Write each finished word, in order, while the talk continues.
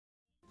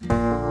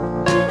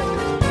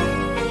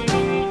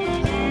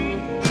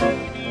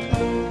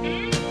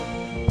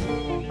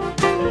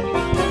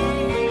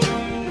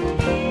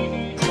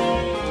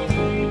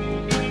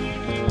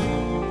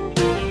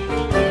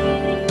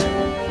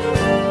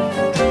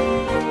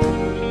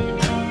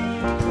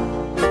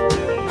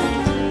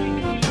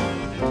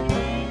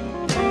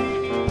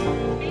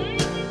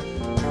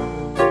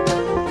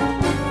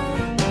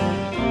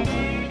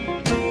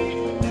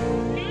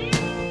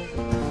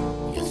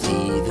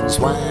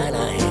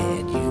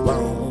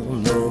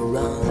on the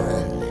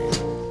run.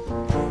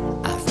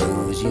 I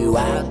froze you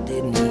out,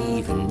 didn't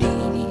even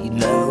need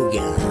no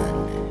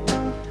gun.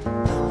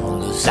 On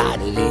the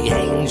side of the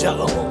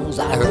angels,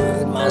 I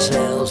heard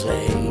myself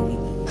say,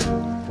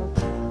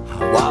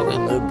 I'm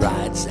walking the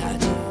bright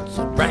side, it's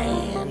a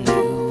brand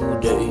new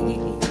day.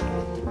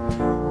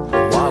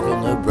 I'm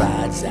walking the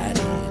bright side,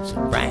 it's a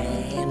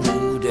brand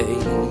new day.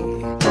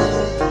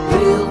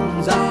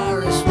 Buildings are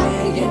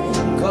a-swaying,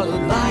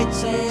 colored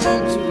lights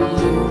and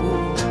blue.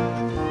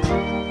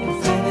 And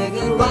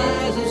Finnegan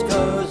rises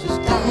 'cause his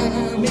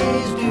time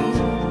is due.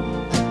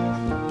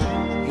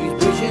 He's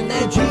wishing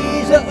that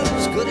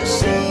Jesus could have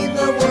seen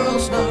the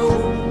world snow.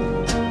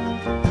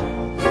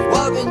 He's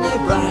walking the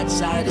bright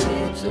side,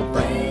 it's a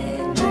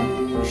brand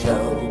new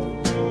show.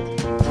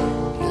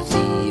 You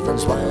thieving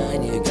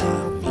swine, you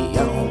got me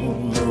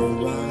on the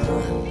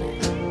run.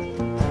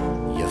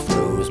 You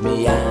froze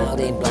me out,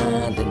 ain't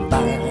blinded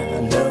by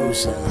no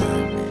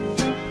sun.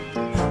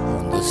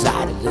 On the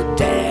side of the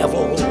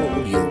devil,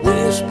 you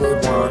whispered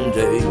one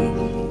day,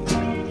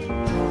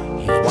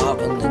 he's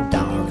walking the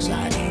dark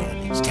side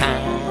and it's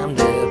time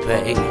to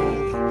pay.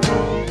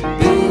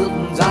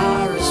 Buildings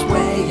are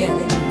a-swaying,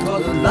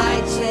 colored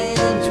lights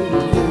and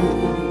blue.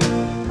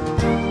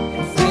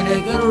 And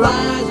Finnegan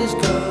rises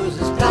 'cause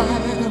his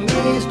time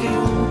is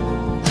due.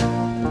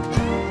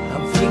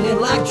 I'm feeling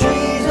like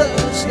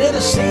Jesus,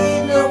 never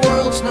seen the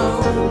world snow.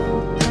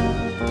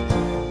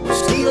 We're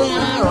stealing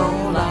our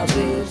own lives,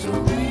 it's a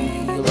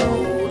real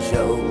old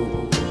show.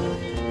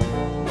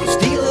 We're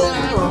stealing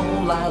our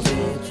own lives,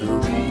 it's a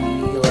real